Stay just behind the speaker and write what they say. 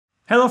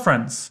Hello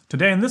friends!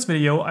 Today in this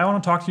video I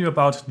want to talk to you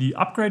about the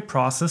upgrade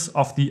process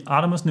of the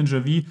Atomos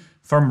Ninja V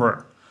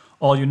firmware.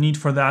 All you need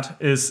for that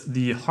is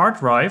the hard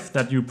drive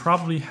that you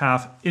probably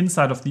have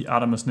inside of the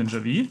Atomos Ninja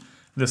V.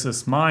 This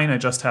is mine. I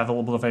just have a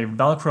little bit of a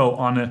Velcro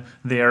on it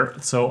there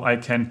so I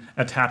can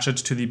attach it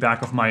to the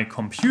back of my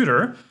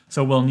computer.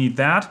 So we'll need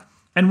that.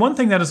 And one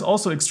thing that is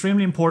also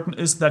extremely important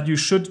is that you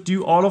should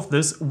do all of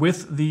this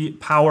with the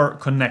power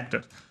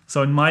connected.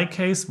 So in my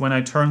case, when I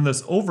turn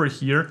this over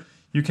here,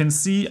 you can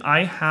see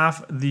I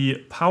have the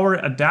power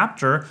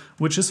adapter,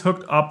 which is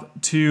hooked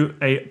up to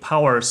a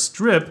power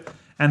strip.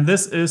 And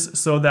this is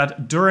so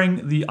that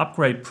during the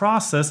upgrade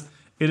process,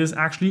 it is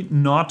actually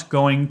not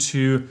going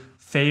to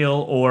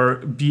fail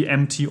or be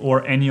empty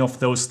or any of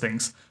those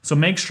things. So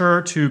make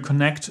sure to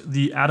connect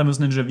the Atomos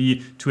Ninja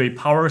V to a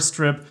power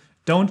strip.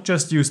 Don't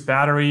just use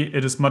battery.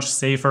 It is much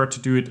safer to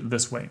do it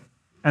this way.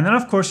 And then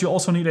of course you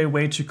also need a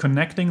way to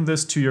connecting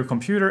this to your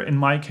computer. In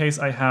my case,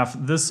 I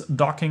have this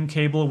docking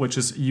cable, which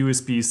is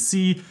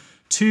USB-C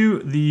to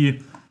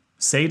the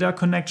SATA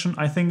connection,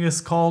 I think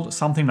is called,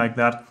 something like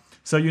that.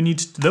 So you need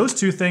those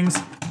two things,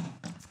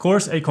 of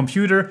course, a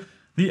computer,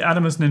 the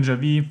Atomos Ninja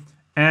V,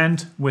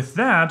 and with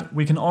that,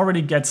 we can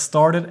already get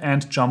started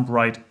and jump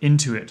right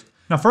into it.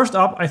 Now, first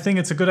up, I think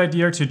it's a good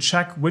idea to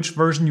check which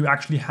version you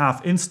actually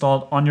have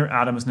installed on your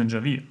Atomos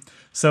Ninja V.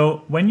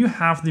 So when you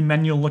have the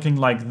menu looking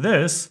like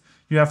this,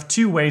 you have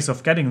two ways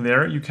of getting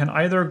there. You can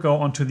either go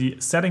onto the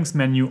settings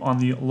menu on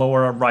the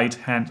lower right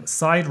hand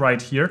side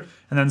right here,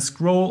 and then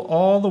scroll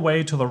all the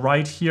way to the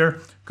right here,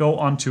 go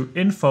onto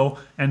info,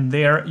 and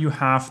there you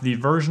have the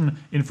version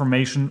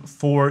information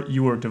for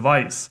your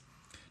device.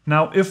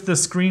 Now, if the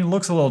screen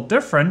looks a little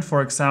different,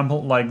 for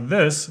example, like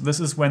this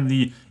is when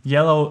the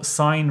yellow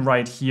sign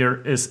right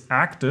here is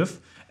active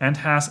and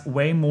has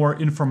way more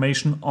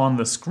information on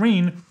the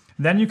screen.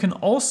 Then you can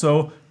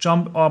also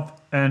jump up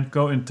and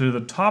go into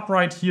the top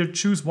right here,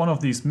 choose one of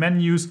these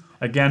menus,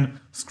 again,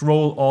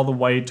 scroll all the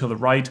way to the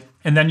right,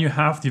 and then you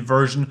have the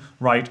version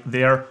right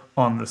there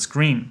on the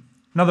screen.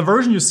 Now the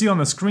version you see on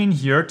the screen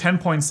here,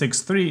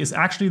 10.63, is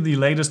actually the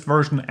latest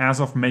version as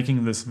of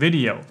making this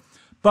video.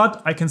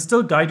 But I can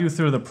still guide you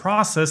through the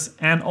process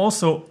and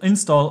also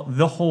install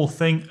the whole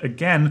thing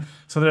again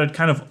so that it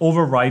kind of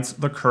overwrites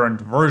the current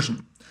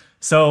version.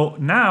 So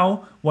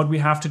now what we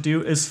have to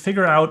do is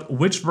figure out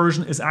which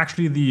version is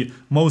actually the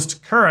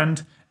most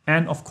current,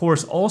 and of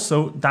course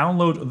also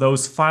download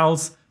those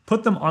files,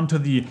 put them onto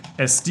the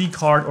SD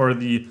card or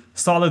the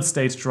solid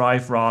state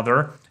drive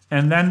rather,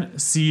 and then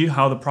see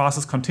how the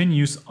process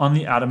continues on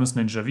the Atomos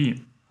Ninja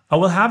V. I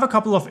will have a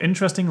couple of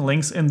interesting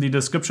links in the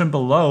description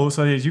below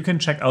so that you can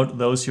check out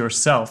those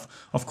yourself.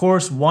 Of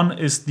course, one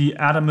is the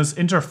Atomos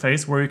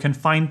interface where you can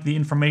find the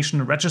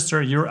information,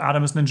 register your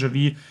Atomos Ninja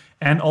V,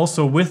 and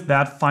also with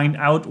that find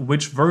out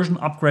which version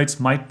upgrades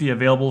might be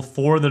available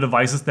for the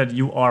devices that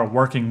you are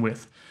working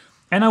with.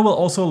 And I will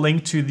also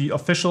link to the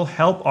official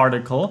help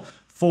article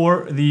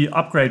for the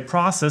upgrade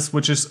process,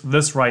 which is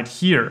this right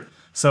here.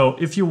 So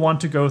if you want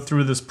to go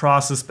through this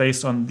process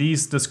based on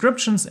these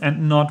descriptions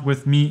and not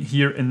with me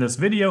here in this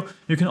video,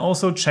 you can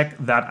also check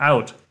that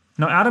out.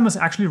 Now, Atomos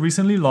actually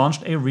recently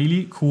launched a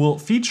really cool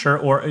feature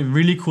or a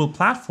really cool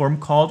platform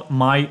called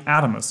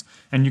MyATOMOS,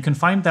 and you can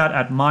find that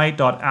at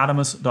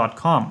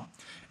my.atomos.com.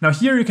 Now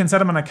here you can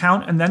set up an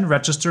account and then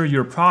register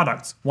your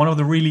products. One of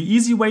the really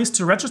easy ways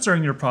to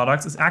registering your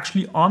products is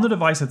actually on the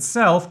device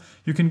itself.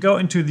 You can go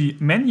into the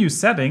menu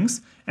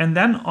settings and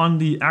then on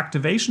the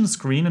activation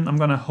screen, and I'm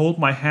gonna hold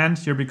my hand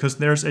here because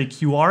there's a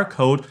QR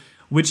code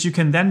which you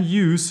can then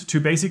use to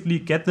basically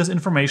get this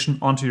information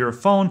onto your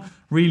phone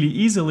really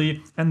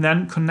easily and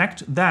then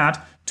connect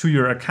that to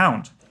your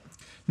account.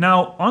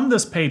 Now on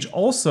this page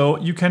also,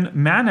 you can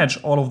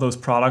manage all of those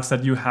products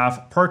that you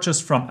have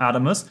purchased from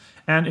Atomos.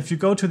 And if you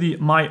go to the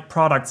My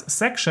Products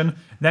section,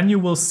 then you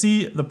will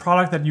see the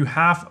product that you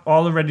have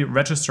already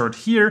registered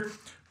here.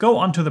 Go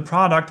onto the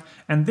product,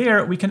 and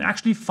there we can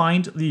actually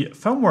find the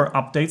firmware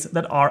updates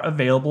that are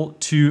available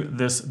to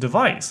this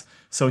device.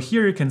 So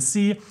here you can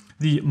see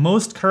the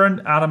most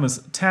current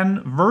Atomos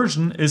 10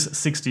 version is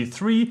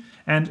 63,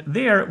 and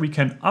there we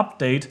can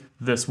update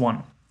this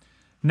one.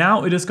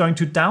 Now it is going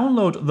to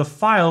download the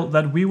file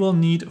that we will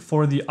need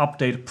for the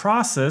update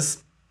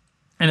process.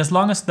 And as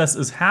long as this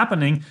is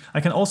happening, I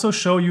can also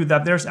show you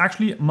that there's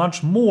actually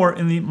much more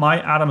in the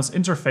MyATOMOS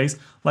interface,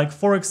 like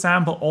for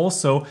example,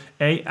 also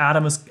a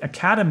Atomos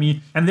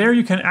Academy. And there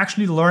you can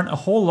actually learn a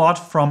whole lot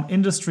from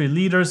industry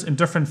leaders in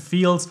different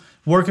fields,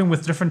 working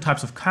with different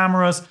types of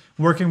cameras,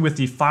 working with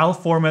the file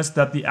formats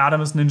that the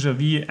Atomos Ninja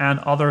V and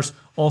others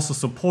also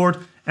support,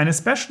 and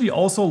especially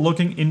also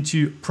looking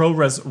into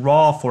ProRes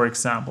RAW, for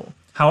example.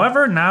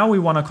 However, now we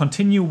want to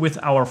continue with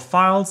our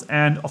files,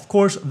 and of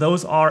course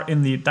those are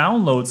in the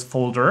downloads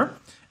folder.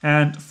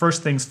 And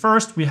first things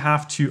first, we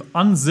have to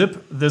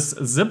unzip this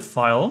zip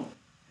file.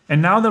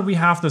 And now that we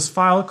have this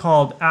file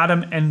called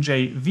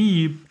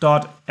atomnjv.fw,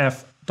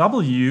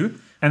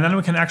 and then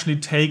we can actually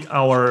take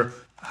our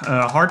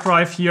hard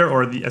drive here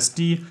or the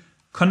SD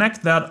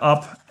connect that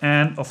up,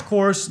 and of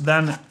course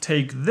then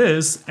take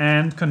this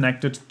and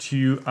connect it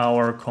to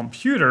our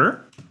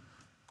computer.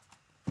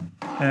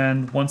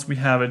 And once we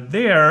have it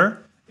there,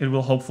 it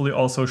will hopefully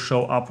also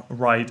show up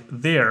right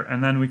there.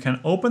 And then we can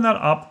open that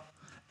up.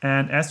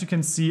 And as you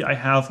can see, I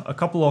have a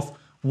couple of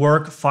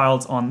work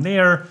files on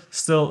there,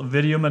 still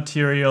video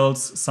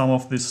materials. Some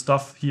of this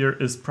stuff here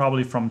is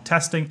probably from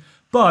testing.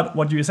 But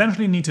what you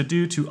essentially need to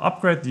do to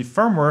upgrade the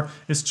firmware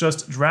is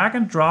just drag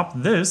and drop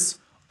this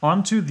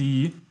onto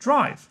the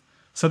drive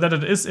so that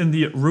it is in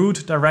the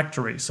root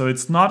directory. So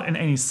it's not in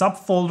any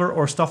subfolder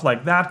or stuff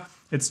like that.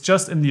 It's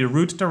just in the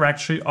root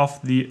directory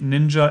of the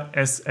Ninja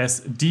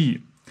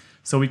SSD.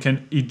 So we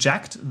can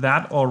eject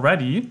that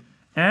already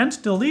and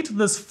delete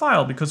this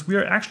file because we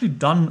are actually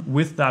done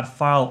with that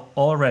file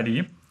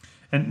already.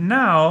 And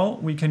now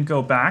we can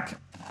go back,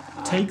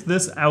 take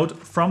this out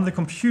from the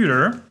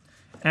computer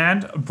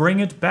and bring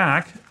it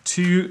back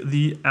to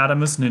the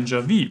Atomos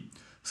Ninja V.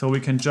 So we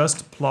can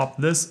just plop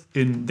this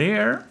in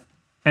there.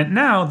 And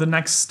now the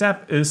next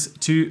step is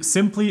to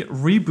simply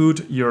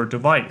reboot your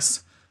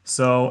device.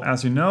 So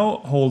as you know,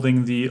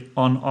 holding the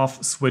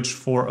on-off switch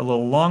for a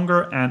little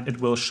longer and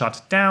it will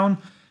shut down.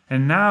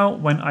 And now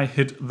when I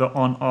hit the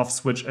on-off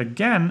switch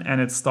again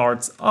and it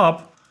starts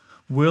up,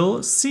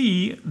 we'll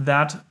see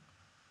that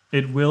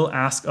it will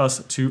ask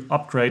us to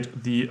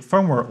upgrade the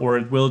firmware, or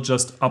it will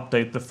just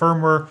update the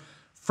firmware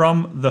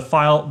from the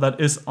file that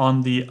is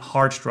on the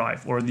hard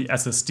drive or the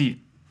SSD.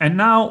 And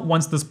now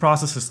once this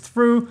process is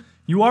through,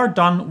 you are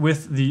done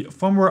with the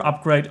firmware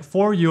upgrade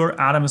for your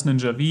Atomos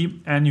Ninja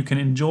V, and you can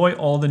enjoy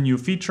all the new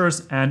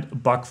features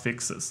and bug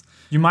fixes.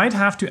 You might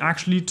have to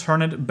actually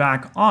turn it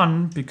back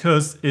on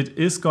because it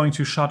is going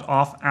to shut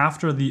off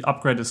after the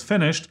upgrade is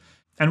finished.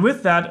 And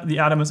with that, the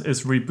Atomos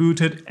is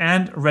rebooted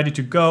and ready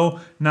to go.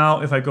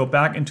 Now, if I go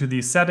back into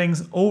the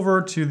settings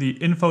over to the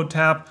info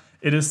tab,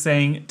 it is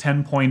saying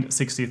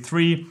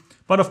 10.63.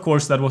 But of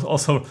course, that was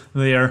also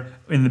there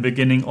in the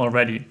beginning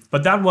already.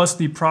 But that was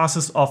the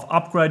process of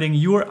upgrading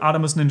your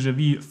Atomos Ninja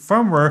V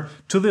firmware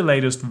to the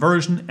latest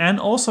version, and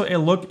also a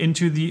look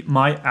into the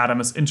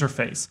MyATOMOS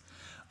interface.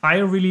 I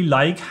really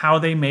like how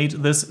they made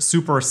this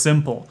super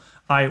simple.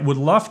 I would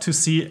love to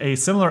see a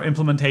similar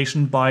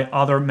implementation by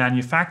other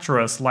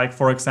manufacturers, like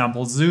for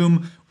example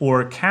Zoom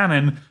or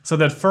Canon, so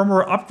that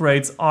firmware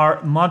upgrades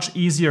are much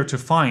easier to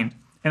find.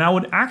 And I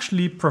would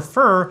actually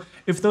prefer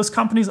if those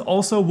companies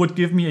also would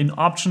give me an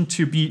option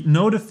to be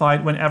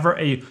notified whenever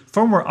a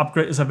firmware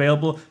upgrade is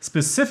available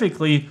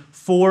specifically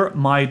for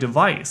my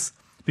device,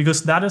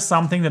 because that is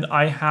something that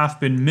I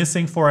have been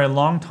missing for a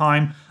long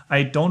time.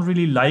 I don't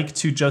really like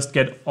to just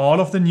get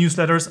all of the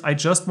newsletters. I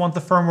just want the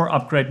firmware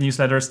upgrade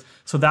newsletters.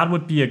 So that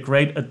would be a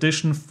great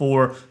addition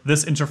for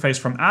this interface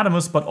from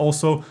Atomos, but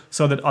also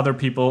so that other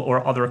people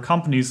or other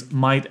companies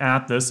might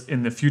add this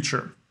in the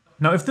future.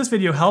 Now, if this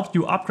video helped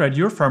you upgrade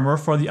your firmware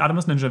for the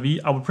Atomos Ninja V,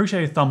 I would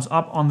appreciate a thumbs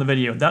up on the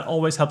video. That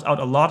always helps out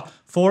a lot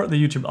for the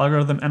YouTube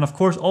algorithm, and of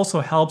course also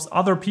helps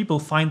other people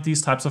find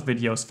these types of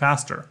videos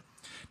faster.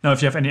 Now,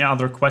 if you have any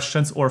other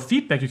questions or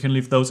feedback, you can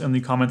leave those in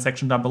the comment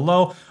section down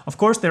below. Of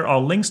course, there are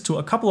links to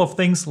a couple of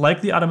things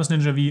like the Atomos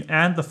Ninja V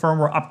and the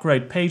firmware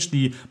upgrade page,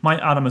 the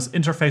MyATOMOS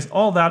interface.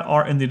 All that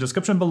are in the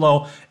description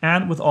below.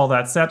 And with all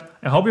that said,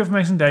 I hope you have an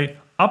amazing day.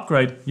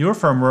 Upgrade your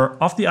firmware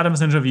of the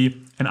Atomos Ninja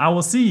V, and I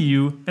will see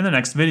you in the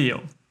next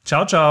video.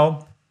 Ciao,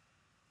 ciao.